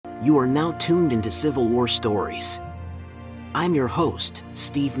You are now tuned into Civil War Stories. I'm your host,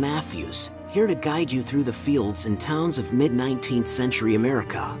 Steve Matthews, here to guide you through the fields and towns of mid-19th century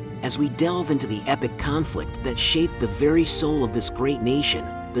America, as we delve into the epic conflict that shaped the very soul of this great nation,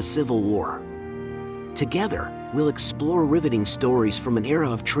 the Civil War. Together, we'll explore riveting stories from an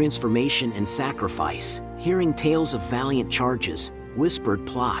era of transformation and sacrifice, hearing tales of valiant charges, whispered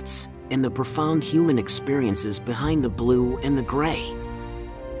plots, and the profound human experiences behind the blue and the gray.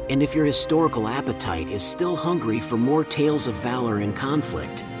 And if your historical appetite is still hungry for more tales of valor and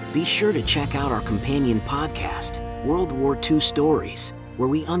conflict, be sure to check out our companion podcast, World War II Stories, where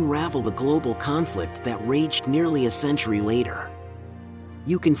we unravel the global conflict that raged nearly a century later.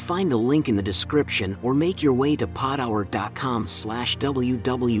 You can find a link in the description or make your way to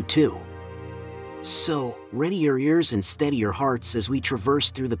podhour.com/WW2. So, ready your ears and steady your hearts as we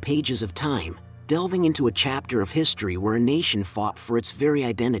traverse through the pages of time, delving into a chapter of history where a nation fought for its very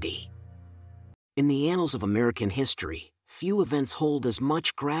identity. In the annals of American history, few events hold as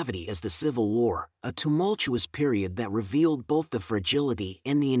much gravity as the Civil War, a tumultuous period that revealed both the fragility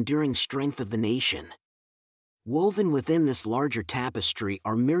and the enduring strength of the nation. Woven within this larger tapestry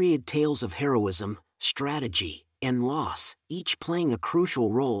are myriad tales of heroism, strategy, and loss, each playing a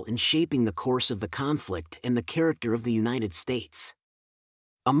crucial role in shaping the course of the conflict and the character of the United States.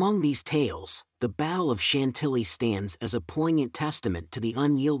 Among these tales, the Battle of Chantilly stands as a poignant testament to the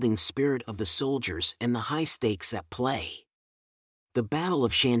unyielding spirit of the soldiers and the high stakes at play. The Battle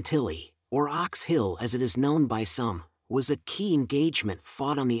of Chantilly, or Ox Hill as it is known by some, was a key engagement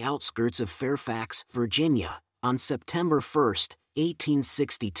fought on the outskirts of Fairfax, Virginia, on September 1,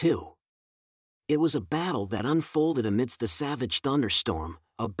 1862. It was a battle that unfolded amidst a savage thunderstorm,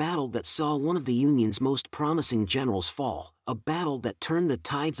 a battle that saw one of the Union's most promising generals fall, a battle that turned the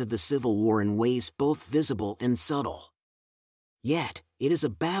tides of the Civil War in ways both visible and subtle. Yet, it is a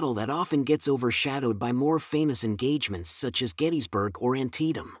battle that often gets overshadowed by more famous engagements such as Gettysburg or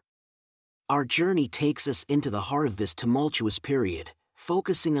Antietam. Our journey takes us into the heart of this tumultuous period,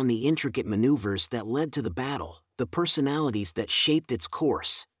 focusing on the intricate maneuvers that led to the battle, the personalities that shaped its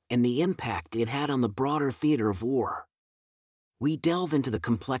course, and the impact it had on the broader theater of war. We delve into the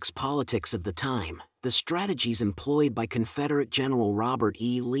complex politics of the time, the strategies employed by Confederate General Robert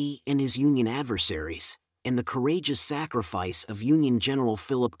E. Lee and his Union adversaries, and the courageous sacrifice of Union General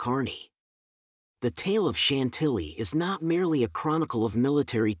Philip Kearny. The tale of Chantilly is not merely a chronicle of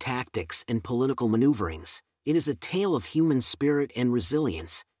military tactics and political maneuverings, it is a tale of human spirit and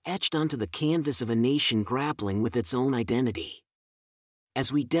resilience, etched onto the canvas of a nation grappling with its own identity.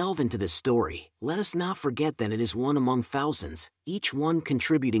 As we delve into this story, let us not forget that it is one among thousands, each one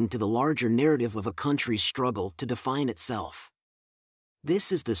contributing to the larger narrative of a country's struggle to define itself.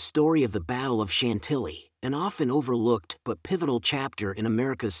 This is the story of the Battle of Chantilly, an often overlooked but pivotal chapter in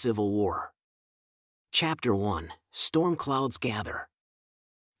America's Civil War. Chapter 1: Storm Clouds Gather.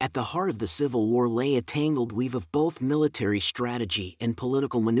 At the heart of the Civil War lay a tangled weave of both military strategy and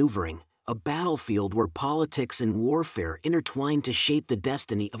political maneuvering, a battlefield where politics and warfare intertwined to shape the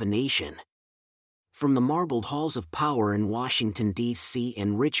destiny of a nation. From the marbled halls of power in Washington, D.C.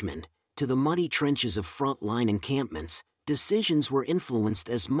 and Richmond, to the muddy trenches of front-line encampments, decisions were influenced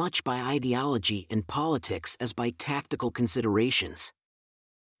as much by ideology and politics as by tactical considerations.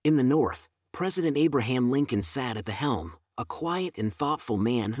 In the North, President Abraham Lincoln sat at the helm, a quiet and thoughtful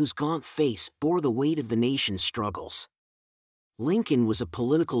man whose gaunt face bore the weight of the nation's struggles. Lincoln was a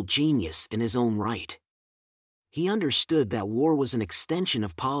political genius in his own right. He understood that war was an extension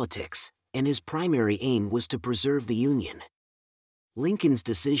of politics, and his primary aim was to preserve the Union. Lincoln's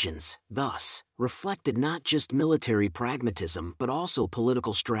decisions, thus, reflected not just military pragmatism but also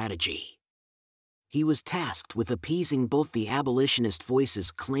political strategy. He was tasked with appeasing both the abolitionist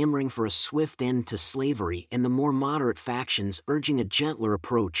voices clamoring for a swift end to slavery and the more moderate factions urging a gentler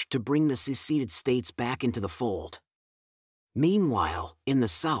approach to bring the seceded states back into the fold. Meanwhile, in the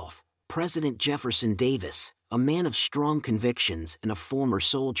South, President Jefferson Davis, a man of strong convictions and a former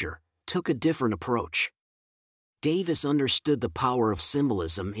soldier, took a different approach. Davis understood the power of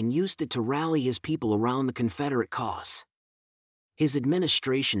symbolism and used it to rally his people around the Confederate cause. His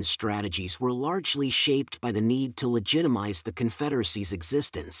administration's strategies were largely shaped by the need to legitimize the Confederacy's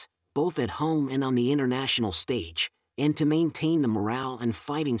existence, both at home and on the international stage, and to maintain the morale and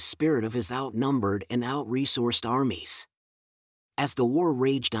fighting spirit of his outnumbered and out-resourced armies. As the war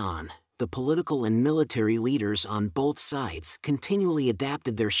raged on, the political and military leaders on both sides continually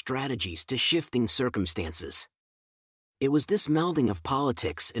adapted their strategies to shifting circumstances. It was this melding of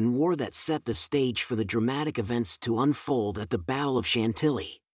politics and war that set the stage for the dramatic events to unfold at the Battle of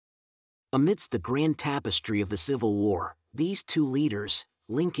Chantilly. Amidst the grand tapestry of the Civil War, these two leaders,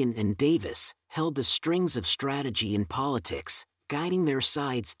 Lincoln and Davis, held the strings of strategy and politics, guiding their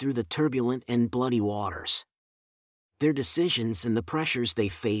sides through the turbulent and bloody waters. Their decisions and the pressures they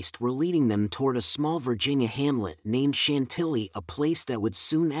faced were leading them toward a small Virginia hamlet named Chantilly, a place that would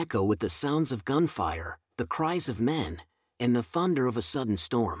soon echo with the sounds of gunfire, the cries of men, and the thunder of a sudden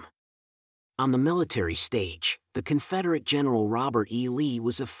storm. On the military stage, the Confederate General Robert E. Lee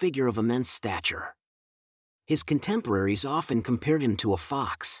was a figure of immense stature. His contemporaries often compared him to a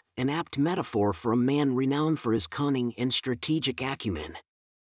fox, an apt metaphor for a man renowned for his cunning and strategic acumen.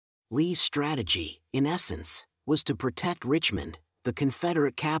 Lee's strategy, in essence, was to protect Richmond, the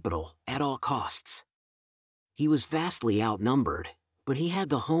Confederate capital, at all costs. He was vastly outnumbered, but he had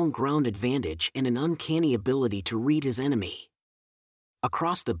the home ground advantage and an uncanny ability to read his enemy.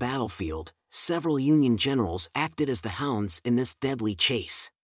 Across the battlefield, several Union generals acted as the hounds in this deadly chase.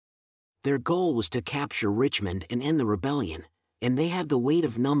 Their goal was to capture Richmond and end the rebellion, and they had the weight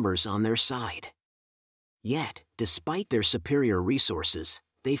of numbers on their side. Yet, despite their superior resources,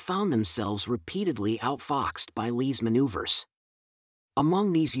 they found themselves repeatedly outfoxed by Lee's maneuvers.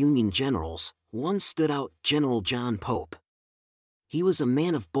 Among these Union generals, one stood out: General John Pope. He was a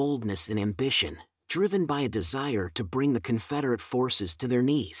man of boldness and ambition, driven by a desire to bring the Confederate forces to their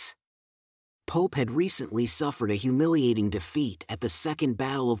knees. Pope had recently suffered a humiliating defeat at the Second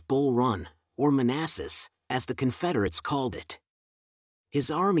Battle of Bull Run, or Manassas, as the Confederates called it. His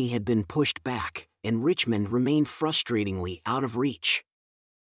army had been pushed back, and Richmond remained frustratingly out of reach.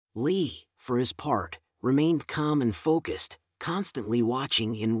 Lee, for his part, remained calm and focused, constantly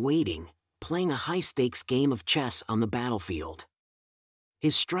watching and waiting, playing a high-stakes game of chess on the battlefield.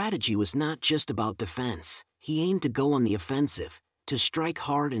 His strategy was not just about defense. He aimed to go on the offensive, to strike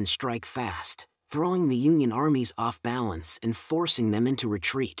hard and strike fast, throwing the Union armies off balance and forcing them into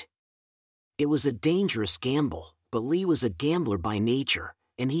retreat. It was a dangerous gamble, but Lee was a gambler by nature,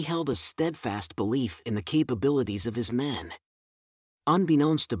 and he held a steadfast belief in the capabilities of his men.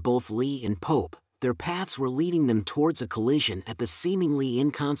 Unbeknownst to both Lee and Pope, their paths were leading them towards a collision at the seemingly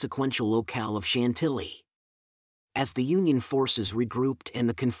inconsequential locale of Chantilly. As the Union forces regrouped and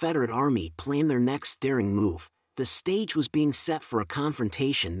the Confederate Army planned their next daring move, the stage was being set for a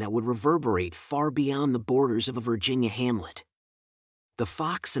confrontation that would reverberate far beyond the borders of a Virginia hamlet. The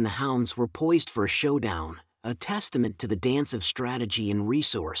fox and the hounds were poised for a showdown, a testament to the dance of strategy and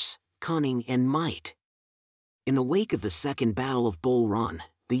resource, cunning and might. In the wake of the Second Battle of Bull Run,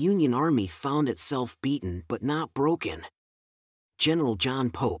 the Union Army found itself beaten but not broken. General John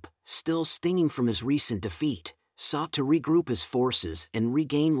Pope, still stinging from his recent defeat, sought to regroup his forces and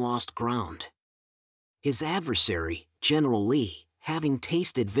regain lost ground. His adversary, General Lee, having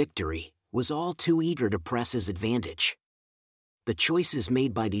tasted victory, was all too eager to press his advantage. The choices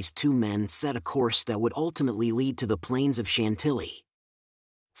made by these two men set a course that would ultimately lead to the plains of Chantilly.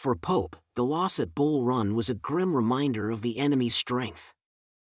 For Pope, the loss at Bull Run was a grim reminder of the enemy's strength.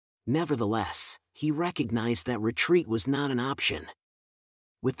 Nevertheless, he recognized that retreat was not an option.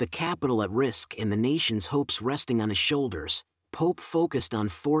 With the capital at risk and the nation's hopes resting on his shoulders, Pope focused on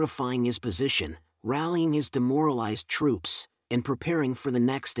fortifying his position, rallying his demoralized troops, and preparing for the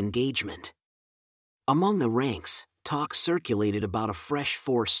next engagement. Among the ranks, talk circulated about a fresh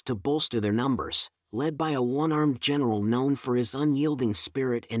force to bolster their numbers, led by a one-armed general known for his unyielding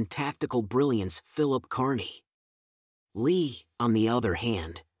spirit and tactical brilliance, Philip Kearny. Lee, on the other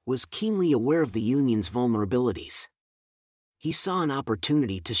hand, was keenly aware of the Union's vulnerabilities. He saw an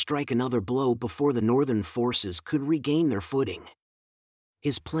opportunity to strike another blow before the Northern forces could regain their footing.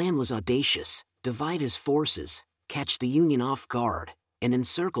 His plan was audacious: divide his forces, catch the Union off guard, and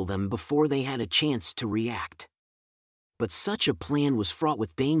encircle them before they had a chance to react. But such a plan was fraught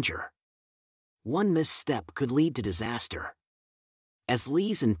with danger. One misstep could lead to disaster. As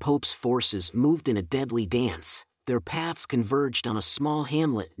Lee's and Pope's forces moved in a deadly dance, their paths converged on a small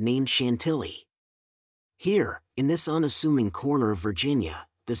hamlet named Chantilly. Here, in this unassuming corner of Virginia,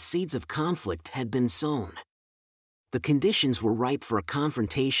 the seeds of conflict had been sown. The conditions were ripe for a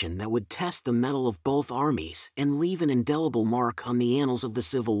confrontation that would test the mettle of both armies and leave an indelible mark on the annals of the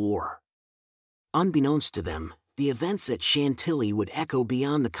Civil War. Unbeknownst to them, the events at Chantilly would echo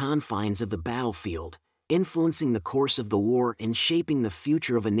beyond the confines of the battlefield, influencing the course of the war and shaping the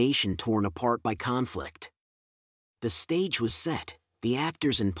future of a nation torn apart by conflict. The stage was set, the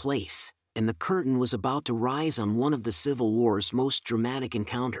actors in place, and the curtain was about to rise on one of the Civil War's most dramatic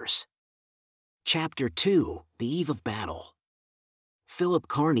encounters. Chapter 2: The Eve of Battle. Philip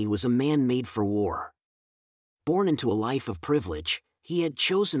Kearny was a man made for war. Born into a life of privilege, he had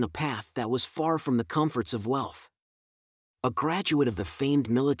chosen a path that was far from the comforts of wealth. A graduate of the famed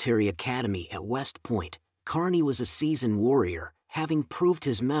military academy at West Point, Kearny was a seasoned warrior, having proved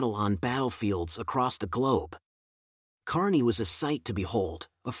his mettle on battlefields across the globe. Kearny was a sight to behold,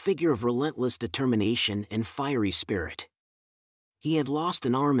 a figure of relentless determination and fiery spirit. He had lost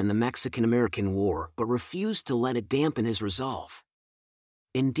an arm in the Mexican-American War but refused to let it dampen his resolve.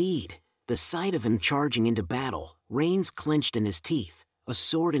 Indeed, the sight of him charging into battle, reins clenched in his teeth, a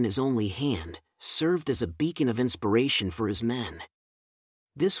sword in his only hand, served as a beacon of inspiration for his men.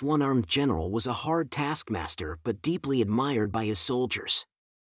 This one-armed general was a hard taskmaster but deeply admired by his soldiers.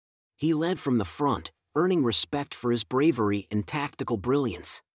 He led from the front, earning respect for his bravery and tactical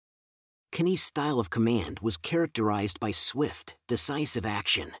brilliance. Kearny's style of command was characterized by swift, decisive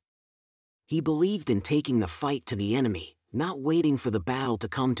action. He believed in taking the fight to the enemy, not waiting for the battle to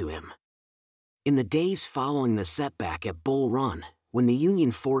come to him. In the days following the setback at Bull Run, when the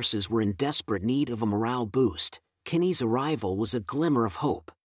Union forces were in desperate need of a morale boost, Kearny's arrival was a glimmer of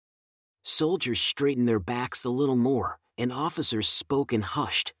hope. Soldiers straightened their backs a little more, and officers spoke in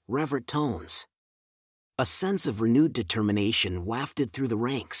hushed, reverent tones. A sense of renewed determination wafted through the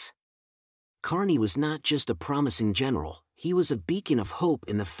ranks. Kearny was not just a promising general, he was a beacon of hope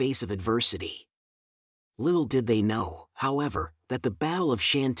in the face of adversity. Little did they know, however, that the Battle of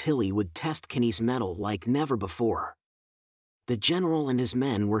Chantilly would test Kearny's mettle like never before. The general and his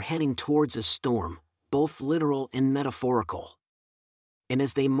men were heading towards a storm, both literal and metaphorical. And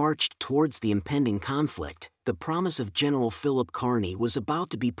as they marched towards the impending conflict, the promise of General Philip Kearny was about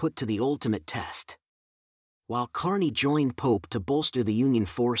to be put to the ultimate test. While Kearny joined Pope to bolster the Union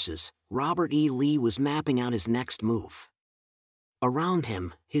forces, Robert E. Lee was mapping out his next move. Around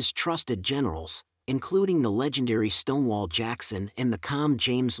him, his trusted generals, including the legendary Stonewall Jackson and the calm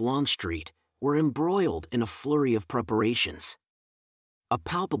James Longstreet, were embroiled in a flurry of preparations. A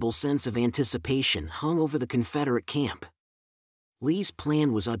palpable sense of anticipation hung over the Confederate camp. Lee's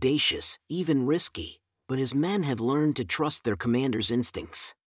plan was audacious, even risky, but his men had learned to trust their commander's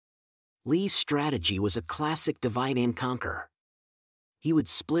instincts. Lee's strategy was a classic divide and conquer. He would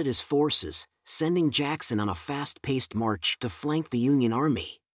split his forces, sending Jackson on a fast-paced march to flank the Union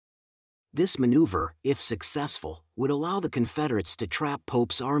Army. This maneuver, if successful, would allow the Confederates to trap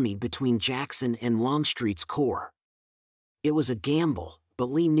Pope's army between Jackson and Longstreet's corps. It was a gamble, but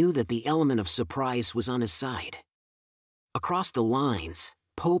Lee knew that the element of surprise was on his side. Across the lines,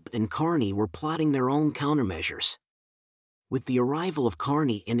 Pope and Kearny were plotting their own countermeasures. With the arrival of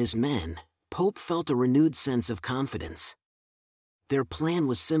Kearny and his men, Pope felt a renewed sense of confidence. Their plan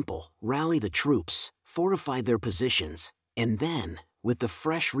was simple: rally the troops, fortify their positions, and then, with the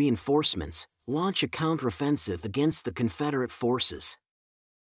fresh reinforcements, launch a counteroffensive against the Confederate forces.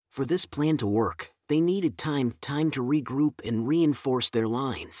 For this plan to work, they needed time to regroup and reinforce their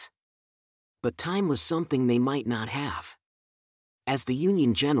lines. But time was something they might not have. As the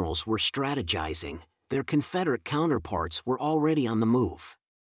Union generals were strategizing, their Confederate counterparts were already on the move.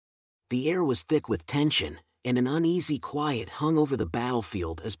 The air was thick with tension, and an uneasy quiet hung over the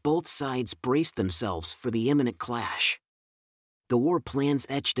battlefield as both sides braced themselves for the imminent clash. The war plans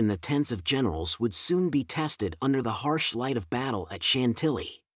etched in the tents of generals would soon be tested under the harsh light of battle at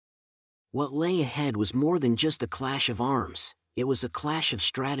Chantilly. What lay ahead was more than just a clash of arms, it was a clash of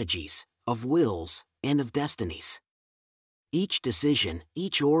strategies, of wills, and of destinies. Each decision,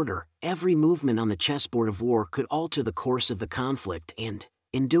 each order, every movement on the chessboard of war could alter the course of the conflict and,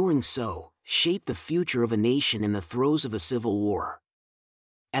 in doing so, shape the future of a nation in the throes of a civil war.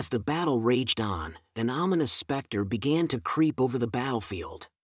 As the battle raged on, an ominous specter began to creep over the battlefield.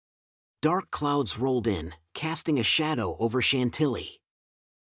 Dark clouds rolled in, casting a shadow over Chantilly.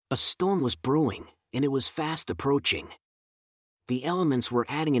 A storm was brewing, and it was fast approaching. The elements were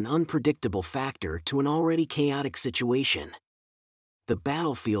adding an unpredictable factor to an already chaotic situation. The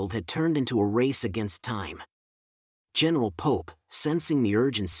battlefield had turned into a race against time. General Pope, sensing the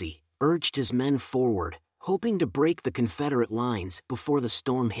urgency, urged his men forward, hoping to break the Confederate lines before the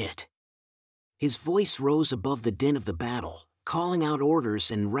storm hit. His voice rose above the din of the battle, calling out orders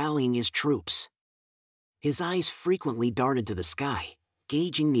and rallying his troops. His eyes frequently darted to the sky,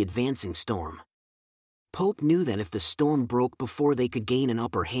 gauging the advancing storm. Pope knew that if the storm broke before they could gain an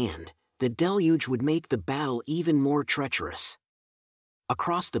upper hand, the deluge would make the battle even more treacherous.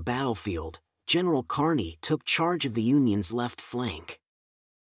 Across the battlefield, General Kearny took charge of the Union's left flank.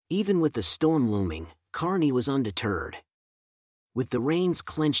 Even with the storm looming, Kearny was undeterred. With the reins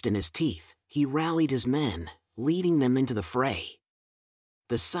clenched in his teeth, he rallied his men, leading them into the fray.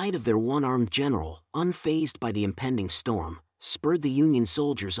 The sight of their one-armed general, unfazed by the impending storm, spurred the Union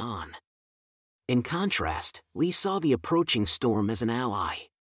soldiers on. In contrast, Lee saw the approaching storm as an ally.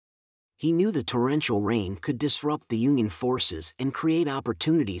 He knew the torrential rain could disrupt the Union forces and create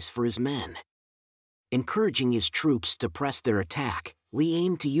opportunities for his men. Encouraging his troops to press their attack, Lee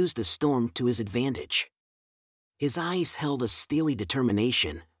aimed to use the storm to his advantage. His eyes held a steely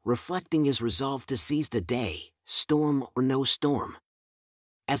determination, reflecting his resolve to seize the day, storm or no storm.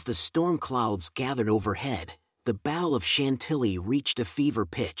 As the storm clouds gathered overhead, the Battle of Chantilly reached a fever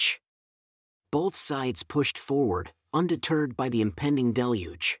pitch. Both sides pushed forward, undeterred by the impending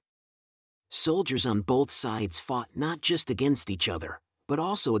deluge. Soldiers on both sides fought not just against each other, but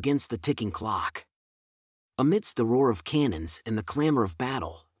also against the ticking clock. Amidst the roar of cannons and the clamor of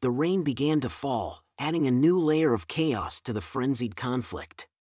battle, the rain began to fall, adding a new layer of chaos to the frenzied conflict.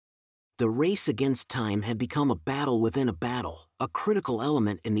 The race against time had become a battle within a battle, a critical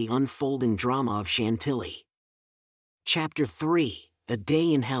element in the unfolding drama of Chantilly. Chapter 3: A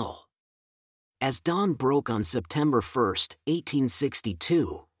Day in Hell. As dawn broke on September 1,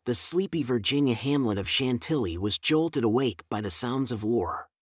 1862, the sleepy Virginia hamlet of Chantilly was jolted awake by the sounds of war.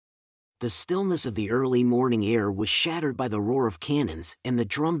 The stillness of the early morning air was shattered by the roar of cannons and the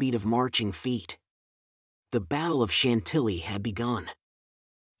drumbeat of marching feet. The Battle of Chantilly had begun.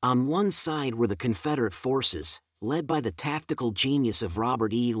 On one side were the Confederate forces, led by the tactical genius of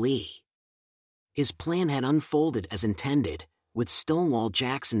Robert E. Lee. His plan had unfolded as intended, with Stonewall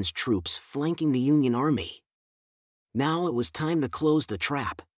Jackson's troops flanking the Union Army. Now it was time to close the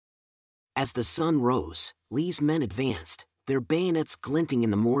trap. As the sun rose, Lee's men advanced, their bayonets glinting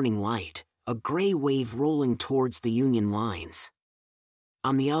in the morning light, a gray wave rolling towards the Union lines.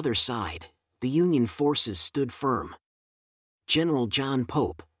 On the other side, the Union forces stood firm. General John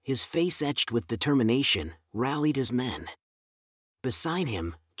Pope, his face etched with determination, rallied his men. Beside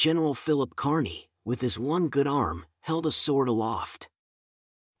him, General Philip Kearny, with his one good arm, held a sword aloft.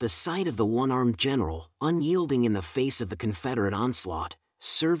 The sight of the one-armed general, unyielding in the face of the Confederate onslaught,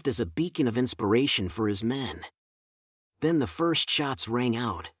 served as a beacon of inspiration for his men. Then the first shots rang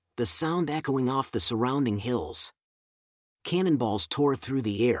out, the sound echoing off the surrounding hills. Cannonballs tore through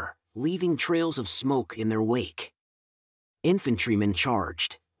the air, leaving trails of smoke in their wake. Infantrymen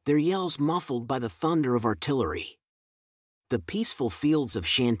charged, their yells muffled by the thunder of artillery. The peaceful fields of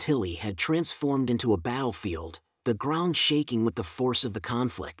Chantilly had transformed into a battlefield, the ground shaking with the force of the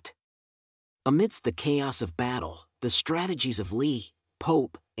conflict. Amidst the chaos of battle, the strategies of Lee,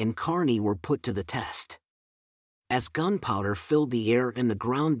 Pope, and Kearny were put to the test. As gunpowder filled the air and the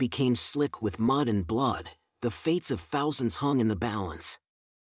ground became slick with mud and blood, the fates of thousands hung in the balance.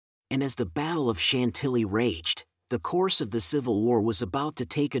 And as the Battle of Chantilly raged, the course of the Civil War was about to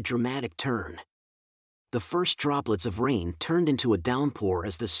take a dramatic turn. The first droplets of rain turned into a downpour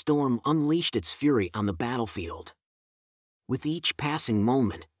as the storm unleashed its fury on the battlefield. With each passing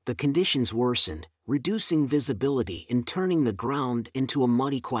moment, the conditions worsened, reducing visibility and turning the ground into a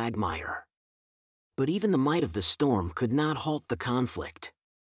muddy quagmire. But even the might of the storm could not halt the conflict.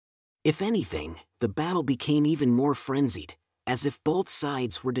 If anything, the battle became even more frenzied, as if both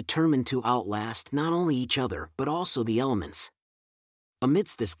sides were determined to outlast not only each other but also the elements.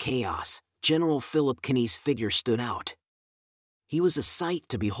 Amidst this chaos, General Philip Kearny's figure stood out. He was a sight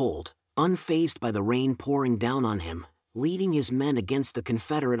to behold, unfazed by the rain pouring down on him, leading his men against the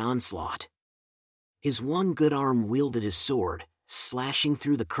Confederate onslaught. His one good arm wielded his sword, slashing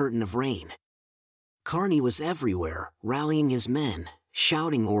through the curtain of rain. Kearny was everywhere, rallying his men,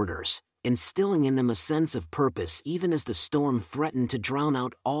 shouting orders, instilling in them a sense of purpose even as the storm threatened to drown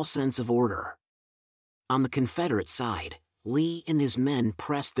out all sense of order. On the Confederate side, Lee and his men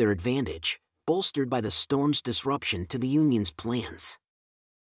pressed their advantage, bolstered by the storm's disruption to the Union's plans.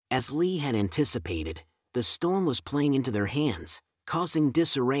 As Lee had anticipated, the storm was playing into their hands, causing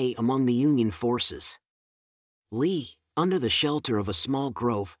disarray among the Union forces. Lee, under the shelter of a small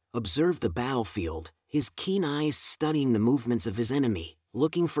grove, observed the battlefield, his keen eyes studying the movements of his enemy,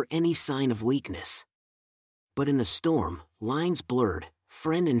 looking for any sign of weakness. But in the storm, lines blurred,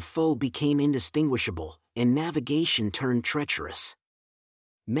 friend and foe became indistinguishable, and navigation turned treacherous.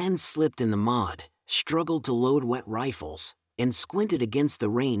 Men slipped in the mud, struggled to load wet rifles, and squinted against the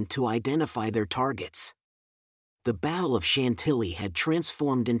rain to identify their targets. The Battle of Chantilly had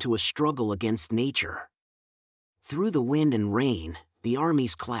transformed into a struggle against nature. Through the wind and rain, the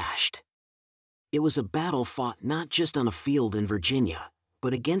armies clashed. It was a battle fought not just on a field in Virginia,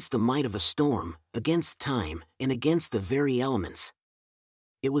 but against the might of a storm, against time, and against the very elements.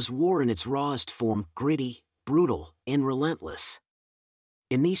 It was war in its rawest form, gritty, brutal, and relentless.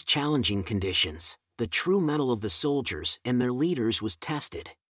 In these challenging conditions, the true mettle of the soldiers and their leaders was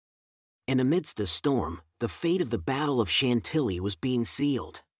tested. And amidst the storm, the fate of the Battle of Chantilly was being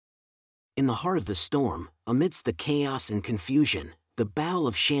sealed. In the heart of the storm, amidst the chaos and confusion, the Battle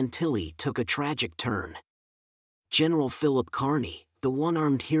of Chantilly took a tragic turn. General Philip Kearny, the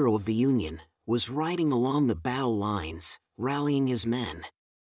one-armed hero of the Union, was riding along the battle lines, rallying his men.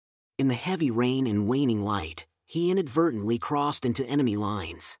 In the heavy rain and waning light, he inadvertently crossed into enemy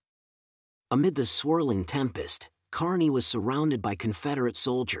lines. Amid the swirling tempest, Kearny was surrounded by Confederate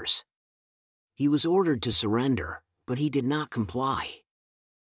soldiers. He was ordered to surrender, but he did not comply.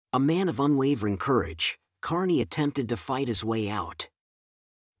 A man of unwavering courage, Kearny attempted to fight his way out.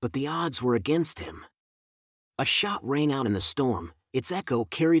 But the odds were against him. A shot rang out in the storm, its echo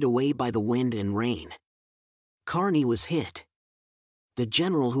carried away by the wind and rain. Kearny was hit. The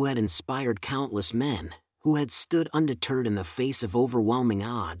general who had inspired countless men, who had stood undeterred in the face of overwhelming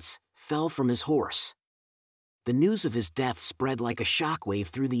odds, fell from his horse. The news of his death spread like a shockwave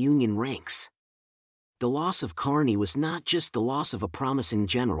through the Union ranks. The loss of Kearny was not just the loss of a promising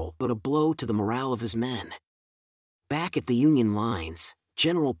general but a blow to the morale of his men. Back at the Union lines,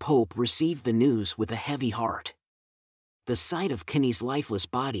 General Pope received the news with a heavy heart. The sight of Kearny's lifeless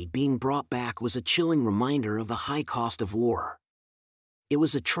body being brought back was a chilling reminder of the high cost of war. It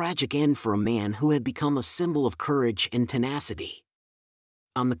was a tragic end for a man who had become a symbol of courage and tenacity.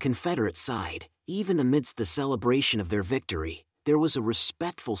 On the Confederate side, even amidst the celebration of their victory, there was a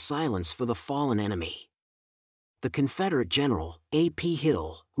respectful silence for the fallen enemy. The Confederate General, A.P.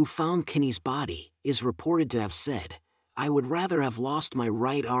 Hill, who found Kearny's body, is reported to have said, "I would rather have lost my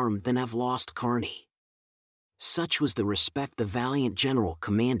right arm than have lost Kearny." Such was the respect the valiant general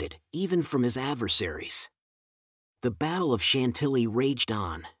commanded, even from his adversaries. The Battle of Chantilly raged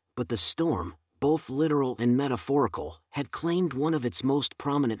on, but the storm, both literal and metaphorical, had claimed one of its most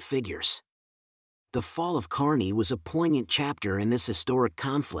prominent figures. The fall of Kearny was a poignant chapter in this historic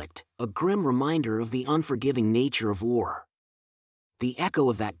conflict, a grim reminder of the unforgiving nature of war. The echo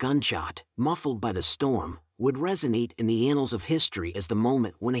of that gunshot, muffled by the storm, would resonate in the annals of history as the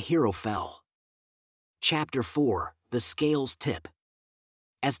moment when a hero fell. Chapter 4: The Scales Tip.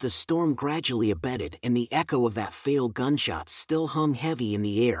 As the storm gradually abated and the echo of that failed gunshot still hung heavy in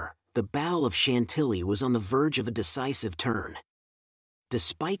the air, the Battle of Chantilly was on the verge of a decisive turn.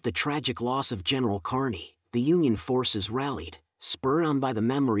 Despite the tragic loss of General Kearny, the Union forces rallied, spurred on by the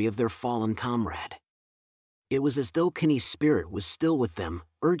memory of their fallen comrade. It was as though Kearny's spirit was still with them,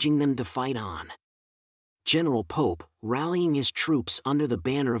 urging them to fight on. General Pope, rallying his troops under the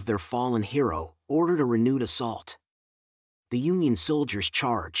banner of their fallen hero, ordered a renewed assault. The Union soldiers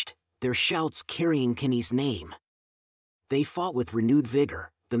charged, their shouts carrying Kearny's name. They fought with renewed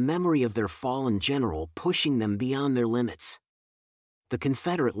vigor, the memory of their fallen general pushing them beyond their limits. The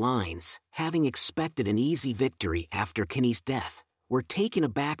Confederate lines, having expected an easy victory after Kearny's death, were taken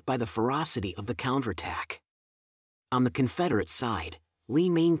aback by the ferocity of the counterattack. On the Confederate side, Lee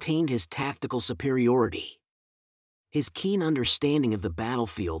maintained his tactical superiority. His keen understanding of the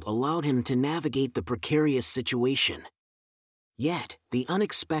battlefield allowed him to navigate the precarious situation. Yet, the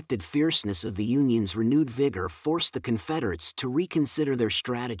unexpected fierceness of the Union's renewed vigor forced the Confederates to reconsider their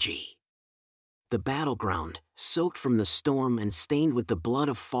strategy. The battleground, soaked from the storm and stained with the blood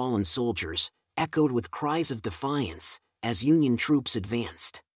of fallen soldiers, echoed with cries of defiance as Union troops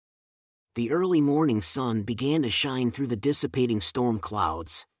advanced. The early morning sun began to shine through the dissipating storm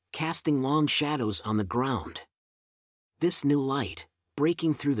clouds, casting long shadows on the ground. This new light,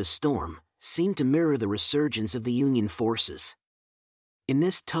 breaking through the storm, seemed to mirror the resurgence of the Union forces. In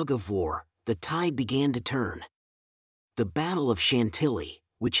this tug of war, the tide began to turn. The Battle of Chantilly,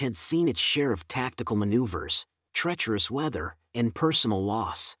 which had seen its share of tactical maneuvers, treacherous weather, and personal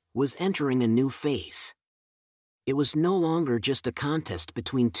loss, was entering a new phase. It was no longer just a contest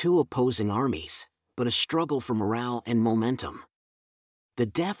between two opposing armies, but a struggle for morale and momentum. The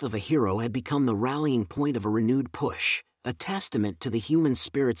death of a hero had become the rallying point of a renewed push, a testament to the human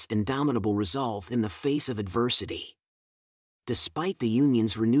spirit's indomitable resolve in the face of adversity. Despite the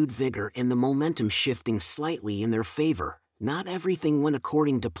Union's renewed vigor and the momentum shifting slightly in their favor, not everything went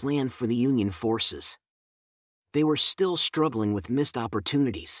according to plan for the Union forces. They were still struggling with missed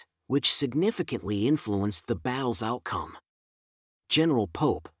opportunities, which significantly influenced the battle's outcome. General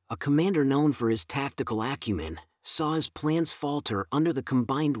Pope, a commander known for his tactical acumen, saw his plans falter under the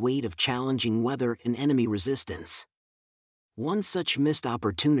combined weight of challenging weather and enemy resistance. One such missed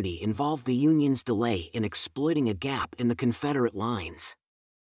opportunity involved the Union's delay in exploiting a gap in the Confederate lines.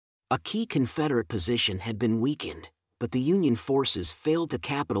 A key Confederate position had been weakened, but the Union forces failed to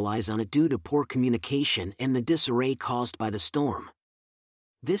capitalize on it due to poor communication and the disarray caused by the storm.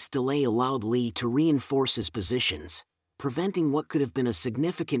 This delay allowed Lee to reinforce his positions, preventing what could have been a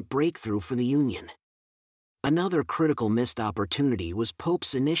significant breakthrough for the Union. Another critical missed opportunity was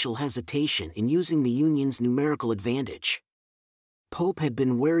Pope's initial hesitation in using the Union's numerical advantage. Pope had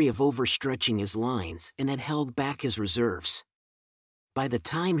been wary of overstretching his lines and had held back his reserves. By the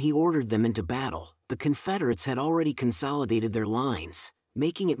time he ordered them into battle, the Confederates had already consolidated their lines,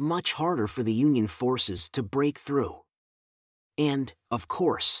 making it much harder for the Union forces to break through. And, of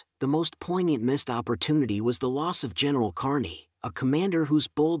course, the most poignant missed opportunity was the loss of General Kearny, a commander whose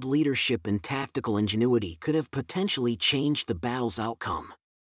bold leadership and tactical ingenuity could have potentially changed the battle's outcome.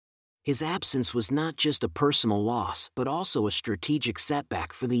 His absence was not just a personal loss but also a strategic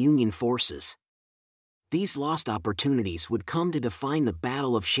setback for the Union forces. These lost opportunities would come to define the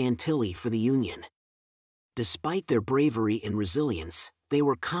Battle of Chantilly for the Union. Despite their bravery and resilience, they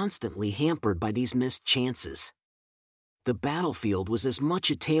were constantly hampered by these missed chances. The battlefield was as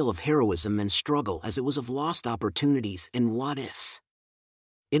much a tale of heroism and struggle as it was of lost opportunities and what-ifs.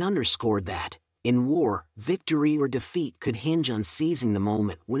 It underscored that, in war, victory or defeat could hinge on seizing the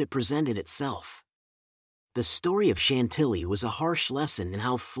moment when it presented itself. The story of Chantilly was a harsh lesson in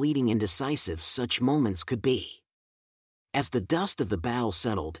how fleeting and decisive such moments could be. As the dust of the battle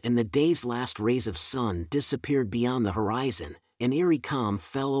settled and the day's last rays of sun disappeared beyond the horizon, an eerie calm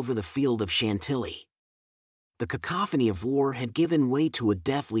fell over the field of Chantilly. The cacophony of war had given way to a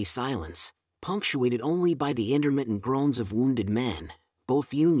deathly silence, punctuated only by the intermittent groans of wounded men,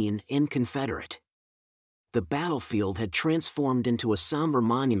 both Union and Confederate. The battlefield had transformed into a somber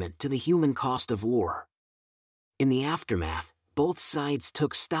monument to the human cost of war. In the aftermath, both sides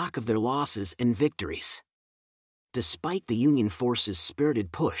took stock of their losses and victories. Despite the Union forces'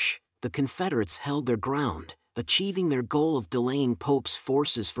 spirited push, the Confederates held their ground, achieving their goal of delaying Pope's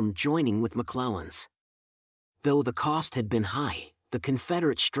forces from joining with McClellan's. Though the cost had been high, the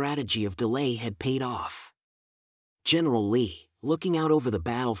Confederate strategy of delay had paid off. General Lee, looking out over the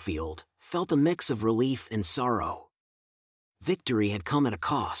battlefield, felt a mix of relief and sorrow. Victory had come at a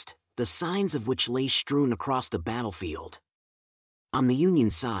cost, the signs of which lay strewn across the battlefield. On the Union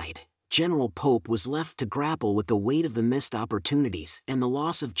side, General Pope was left to grapple with the weight of the missed opportunities and the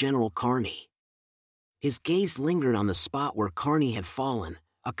loss of General Kearny. His gaze lingered on the spot where Kearny had fallen,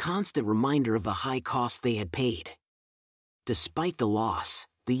 a constant reminder of the high cost they had paid. Despite the loss,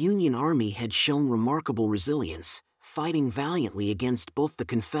 the Union Army had shown remarkable resilience, fighting valiantly against both the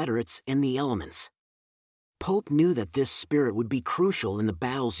Confederates and the elements. Pope knew that this spirit would be crucial in the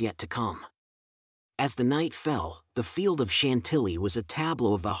battles yet to come. As the night fell, the field of Chantilly was a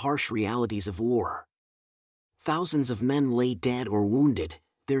tableau of the harsh realities of war. Thousands of men lay dead or wounded,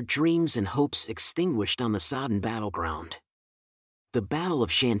 their dreams and hopes extinguished on the sodden battleground. The Battle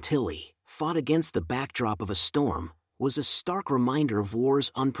of Chantilly, fought against the backdrop of a storm, was a stark reminder of war's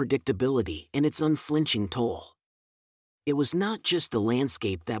unpredictability and its unflinching toll. It was not just the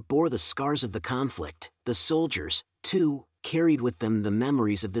landscape that bore the scars of the conflict, the soldiers, too, carried with them the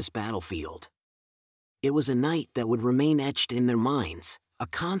memories of this battlefield. It was a night that would remain etched in their minds, a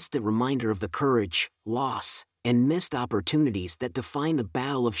constant reminder of the courage, loss, and missed opportunities that defined the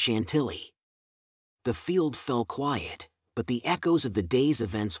Battle of Chantilly. The field fell quiet, but the echoes of the day's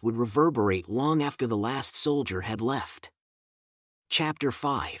events would reverberate long after the last soldier had left. Chapter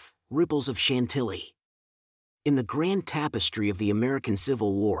 5: Ripples of Chantilly. In the grand tapestry of the American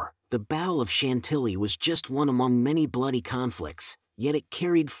Civil War, the Battle of Chantilly was just one among many bloody conflicts, yet it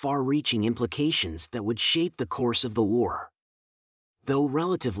carried far-reaching implications that would shape the course of the war. Though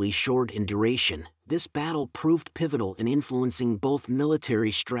relatively short in duration, this battle proved pivotal in influencing both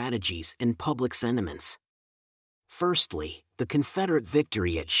military strategies and public sentiments. Firstly, the Confederate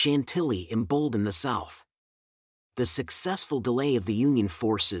victory at Chantilly emboldened the South. The successful delay of the Union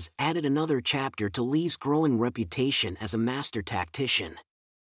forces added another chapter to Lee's growing reputation as a master tactician.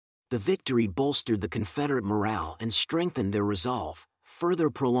 The victory bolstered the Confederate morale and strengthened their resolve, further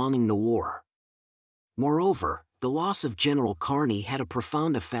prolonging the war. Moreover, the loss of General Kearny had a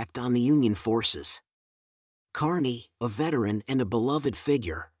profound effect on the Union forces. Kearny, a veteran and a beloved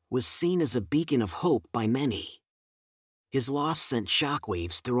figure, was seen as a beacon of hope by many. His loss sent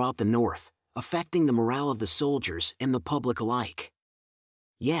shockwaves throughout the North, affecting the morale of the soldiers and the public alike.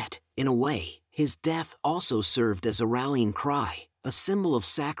 Yet, in a way, his death also served as a rallying cry, a symbol of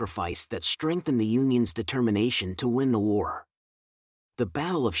sacrifice that strengthened the Union's determination to win the war. The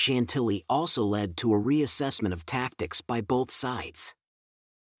Battle of Chantilly also led to a reassessment of tactics by both sides.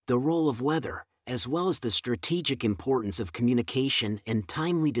 The role of weather, as well as the strategic importance of communication and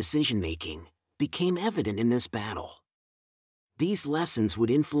timely decision-making, became evident in this battle. These lessons would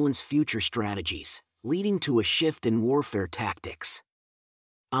influence future strategies, leading to a shift in warfare tactics.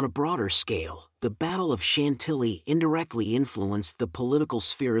 On a broader scale, the Battle of Chantilly indirectly influenced the political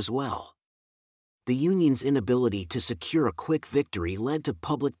sphere as well. The Union's inability to secure a quick victory led to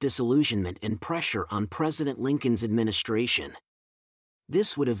public disillusionment and pressure on President Lincoln's administration.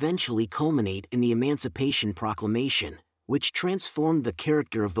 This would eventually culminate in the Emancipation Proclamation, which transformed the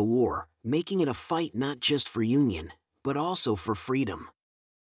character of the war, making it a fight not just for Union, but also for freedom.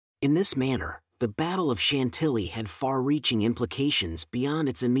 In this manner, the Battle of Chantilly had far-reaching implications beyond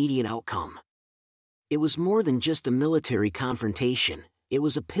its immediate outcome. It was more than just a military confrontation, it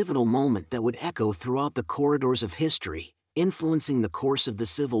was a pivotal moment that would echo throughout the corridors of history, influencing the course of the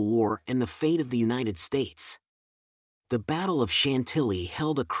Civil War and the fate of the United States. The Battle of Chantilly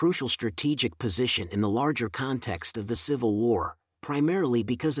held a crucial strategic position in the larger context of the Civil War, primarily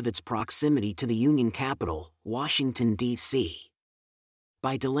because of its proximity to the Union capital, Washington, D.C.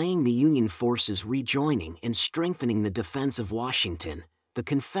 By delaying the Union forces rejoining and strengthening the defense of Washington, the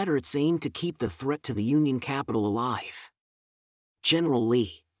Confederates aimed to keep the threat to the Union capital alive. General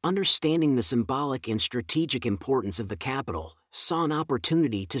Lee, understanding the symbolic and strategic importance of the capital, saw an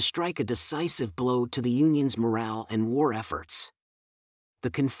opportunity to strike a decisive blow to the Union's morale and war efforts. The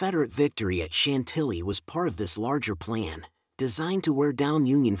Confederate victory at Chantilly was part of this larger plan, designed to wear down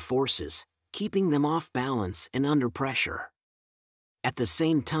Union forces, keeping them off balance and under pressure. At the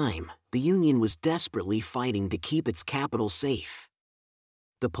same time, the Union was desperately fighting to keep its capital safe.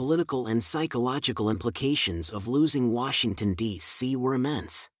 The political and psychological implications of losing Washington, D.C. were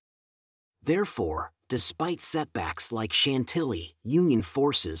immense. Therefore, despite setbacks like Chantilly, Union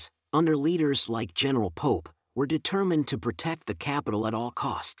forces, under leaders like General Pope, were determined to protect the capital at all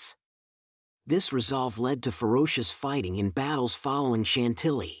costs. This resolve led to ferocious fighting in battles following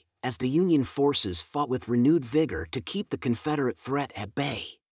Chantilly, as the Union forces fought with renewed vigor to keep the Confederate threat at bay.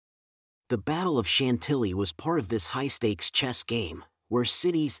 The Battle of Chantilly was part of this high-stakes chess game, where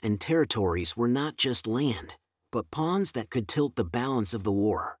cities and territories were not just land, but pawns that could tilt the balance of the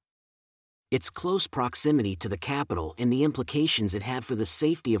war. Its close proximity to the capital and the implications it had for the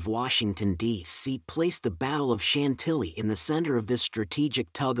safety of Washington, D.C. placed the Battle of Chantilly in the center of this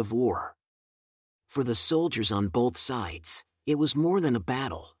strategic tug-of-war. For the soldiers on both sides, it was more than a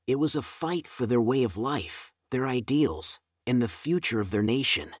battle, it was a fight for their way of life, their ideals, and the future of their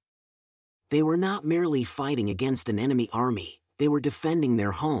nation. They were not merely fighting against an enemy army, they were defending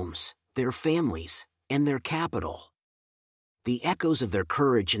their homes, their families, and their capital. The echoes of their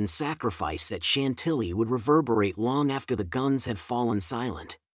courage and sacrifice at Chantilly would reverberate long after the guns had fallen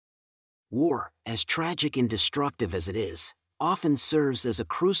silent. War, as tragic and destructive as it is, often serves as a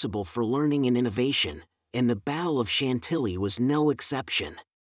crucible for learning and innovation, and the Battle of Chantilly was no exception.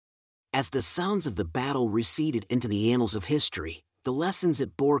 As the sounds of the battle receded into the annals of history, the lessons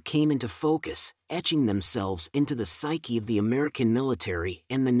it bore came into focus, etching themselves into the psyche of the American military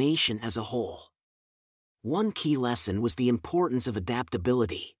and the nation as a whole. One key lesson was the importance of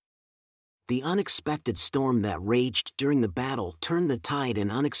adaptability. The unexpected storm that raged during the battle turned the tide in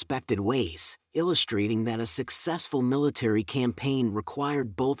unexpected ways, illustrating that a successful military campaign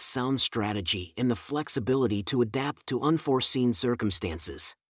required both sound strategy and the flexibility to adapt to unforeseen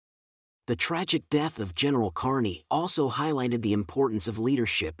circumstances. The tragic death of General Kearny also highlighted the importance of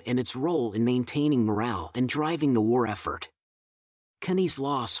leadership and its role in maintaining morale and driving the war effort. Kearny's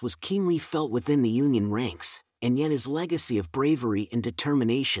loss was keenly felt within the Union ranks, and yet his legacy of bravery and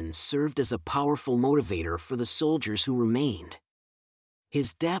determination served as a powerful motivator for the soldiers who remained.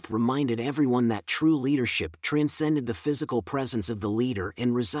 His death reminded everyone that true leadership transcended the physical presence of the leader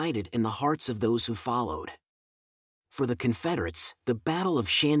and resided in the hearts of those who followed. For the Confederates, the Battle of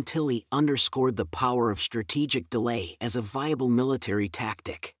Chantilly underscored the power of strategic delay as a viable military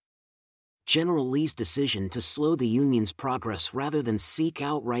tactic. General Lee's decision to slow the Union's progress rather than seek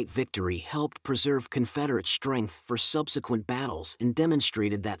outright victory helped preserve Confederate strength for subsequent battles and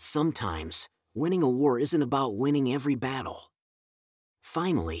demonstrated that sometimes, winning a war isn't about winning every battle.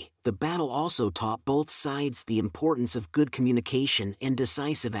 Finally, the battle also taught both sides the importance of good communication and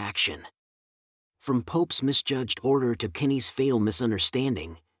decisive action. From Pope's misjudged order to Kearny's fatal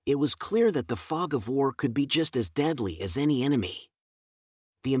misunderstanding, it was clear that the fog of war could be just as deadly as any enemy.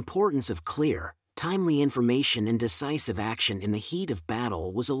 The importance of clear, timely information and decisive action in the heat of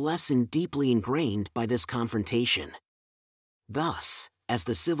battle was a lesson deeply ingrained by this confrontation. Thus, as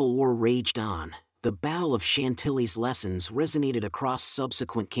the Civil War raged on, the Battle of Chantilly's lessons resonated across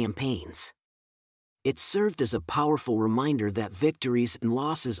subsequent campaigns. It served as a powerful reminder that victories and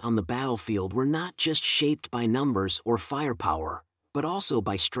losses on the battlefield were not just shaped by numbers or firepower, but also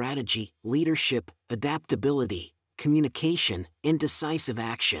by strategy, leadership, adaptability, communication, and decisive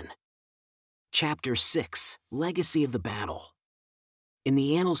action. Chapter 6: Legacy of the Battle. In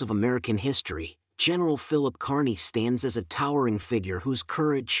the annals of American history, General Philip Kearny stands as a towering figure whose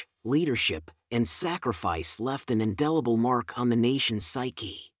courage, leadership, and sacrifice left an indelible mark on the nation's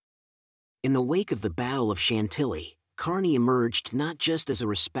psyche. In the wake of the Battle of Chantilly, Kearny emerged not just as a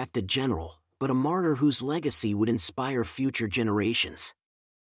respected general, but a martyr whose legacy would inspire future generations.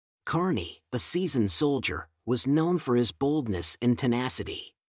 Kearny, a seasoned soldier, was known for his boldness and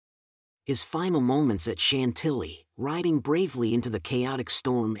tenacity. His final moments at Chantilly, riding bravely into the chaotic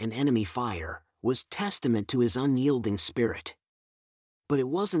storm and enemy fire, was testament to his unyielding spirit. But it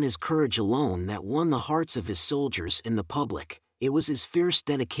wasn't his courage alone that won the hearts of his soldiers and the public. It was his fierce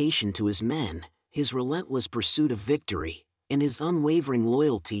dedication to his men, his relentless pursuit of victory, and his unwavering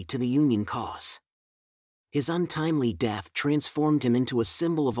loyalty to the Union cause. His untimely death transformed him into a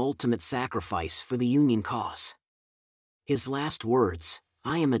symbol of ultimate sacrifice for the Union cause. His last words,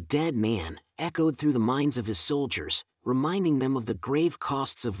 "I am a dead man," echoed through the minds of his soldiers, reminding them of the grave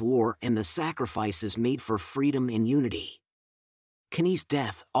costs of war and the sacrifices made for freedom and unity. Kearny's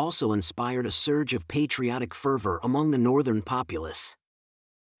death also inspired a surge of patriotic fervor among the northern populace.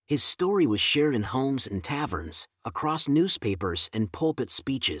 His story was shared in homes and taverns, across newspapers and pulpit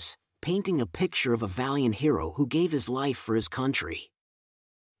speeches, painting a picture of a valiant hero who gave his life for his country.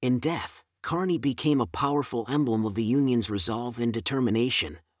 In death, Kearny became a powerful emblem of the Union's resolve and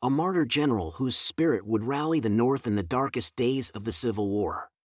determination, a martyr general whose spirit would rally the North in the darkest days of the Civil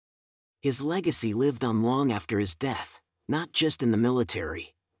War. His legacy lived on long after his death, not just in the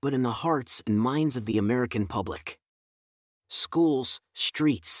military, but in the hearts and minds of the American public. Schools,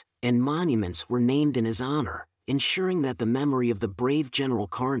 streets, and monuments were named in his honor, ensuring that the memory of the brave General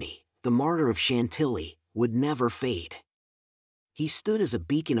Kearny, the martyr of Chantilly, would never fade. He stood as a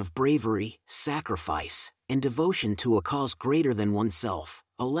beacon of bravery, sacrifice, and devotion to a cause greater than oneself,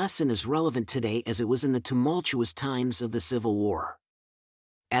 a lesson as relevant today as it was in the tumultuous times of the Civil War.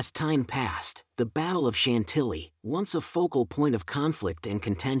 As time passed, the Battle of Chantilly, once a focal point of conflict and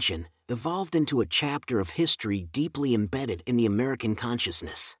contention, evolved into a chapter of history deeply embedded in the American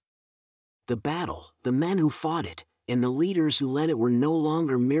consciousness. The battle, the men who fought it, and the leaders who led it were no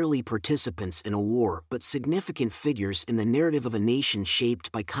longer merely participants in a war but significant figures in the narrative of a nation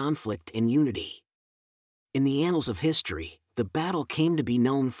shaped by conflict and unity. In the annals of history, the battle came to be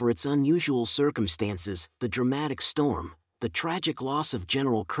known for its unusual circumstances, the dramatic storm, the tragic loss of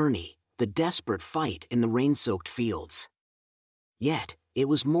General Kearny, the desperate fight in the rain-soaked fields. Yet, it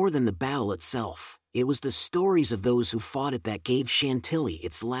was more than the battle itself. It was the stories of those who fought it that gave Chantilly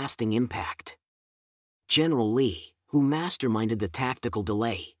its lasting impact. General Lee, who masterminded the tactical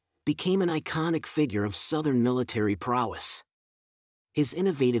delay, became an iconic figure of Southern military prowess. His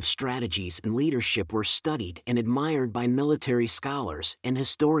innovative strategies and leadership were studied and admired by military scholars and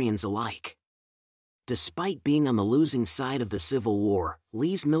historians alike. Despite being on the losing side of the Civil War,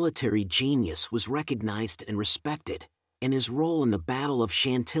 Lee's military genius was recognized and respected, and his role in the Battle of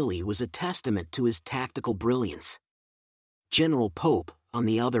Chantilly was a testament to his tactical brilliance. General Pope, on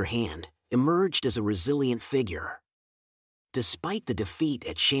the other hand, emerged as a resilient figure. Despite the defeat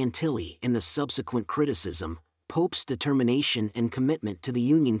at Chantilly and the subsequent criticism, Pope's determination and commitment to the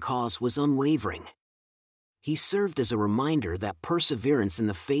Union cause was unwavering. He served as a reminder that perseverance in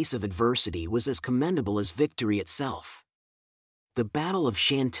the face of adversity was as commendable as victory itself. The Battle of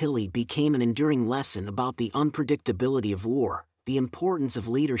Chantilly became an enduring lesson about the unpredictability of war, the importance of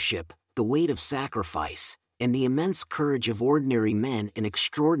leadership, the weight of sacrifice, and the immense courage of ordinary men in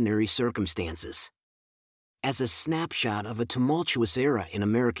extraordinary circumstances. As a snapshot of a tumultuous era in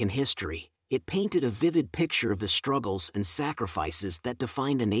American history, it painted a vivid picture of the struggles and sacrifices that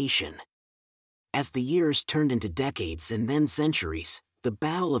defined a nation. As the years turned into decades and then centuries, the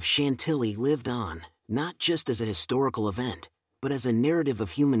Battle of Chantilly lived on, not just as a historical event, but as a narrative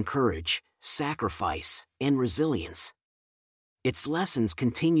of human courage, sacrifice, and resilience. Its lessons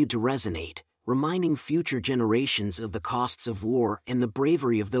continued to resonate, reminding future generations of the costs of war and the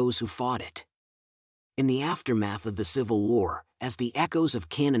bravery of those who fought it. In the aftermath of the Civil War, as the echoes of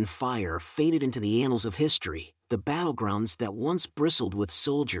cannon fire faded into the annals of history, the battlegrounds that once bristled with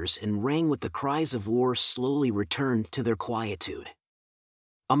soldiers and rang with the cries of war slowly returned to their quietude.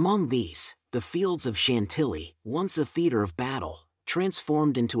 Among these, the fields of Chantilly, once a theater of battle,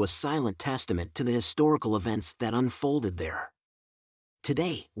 transformed into a silent testament to the historical events that unfolded there.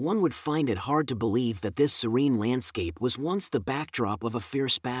 Today, one would find it hard to believe that this serene landscape was once the backdrop of a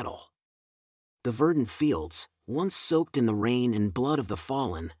fierce battle. The verdant fields, once soaked in the rain and blood of the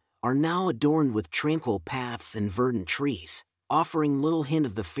fallen, are now adorned with tranquil paths and verdant trees, offering little hint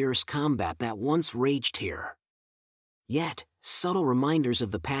of the fierce combat that once raged here. Yet, subtle reminders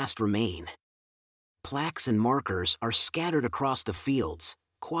of the past remain. Plaques and markers are scattered across the fields,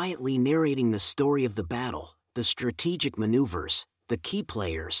 quietly narrating the story of the battle, the strategic maneuvers, the key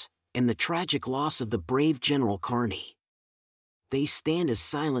players, and the tragic loss of the brave General Kearny. They stand as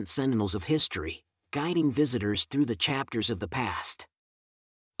silent sentinels of history, guiding visitors through the chapters of the past.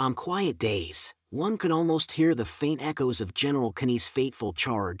 On quiet days, one could almost hear the faint echoes of General Kearny's fateful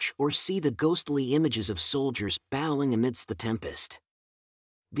charge or see the ghostly images of soldiers battling amidst the tempest.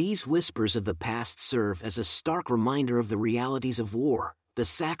 These whispers of the past serve as a stark reminder of the realities of war, the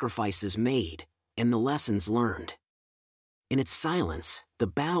sacrifices made, and the lessons learned. In its silence, the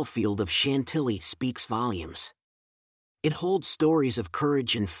battlefield of Chantilly speaks volumes. It holds stories of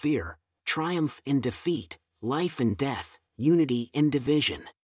courage and fear, triumph and defeat, life and death, unity and division.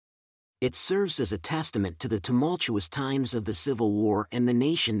 It serves as a testament to the tumultuous times of the Civil War and the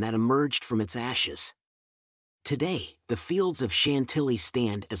nation that emerged from its ashes. Today, the fields of Chantilly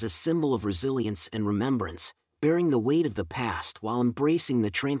stand as a symbol of resilience and remembrance, bearing the weight of the past while embracing the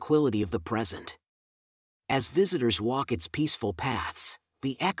tranquility of the present. As visitors walk its peaceful paths,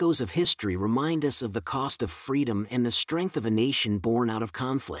 the echoes of history remind us of the cost of freedom and the strength of a nation born out of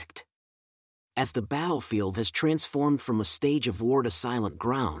conflict. As the battlefield has transformed from a stage of war to silent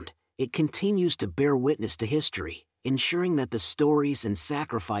ground, it continues to bear witness to history, ensuring that the stories and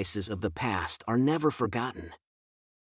sacrifices of the past are never forgotten.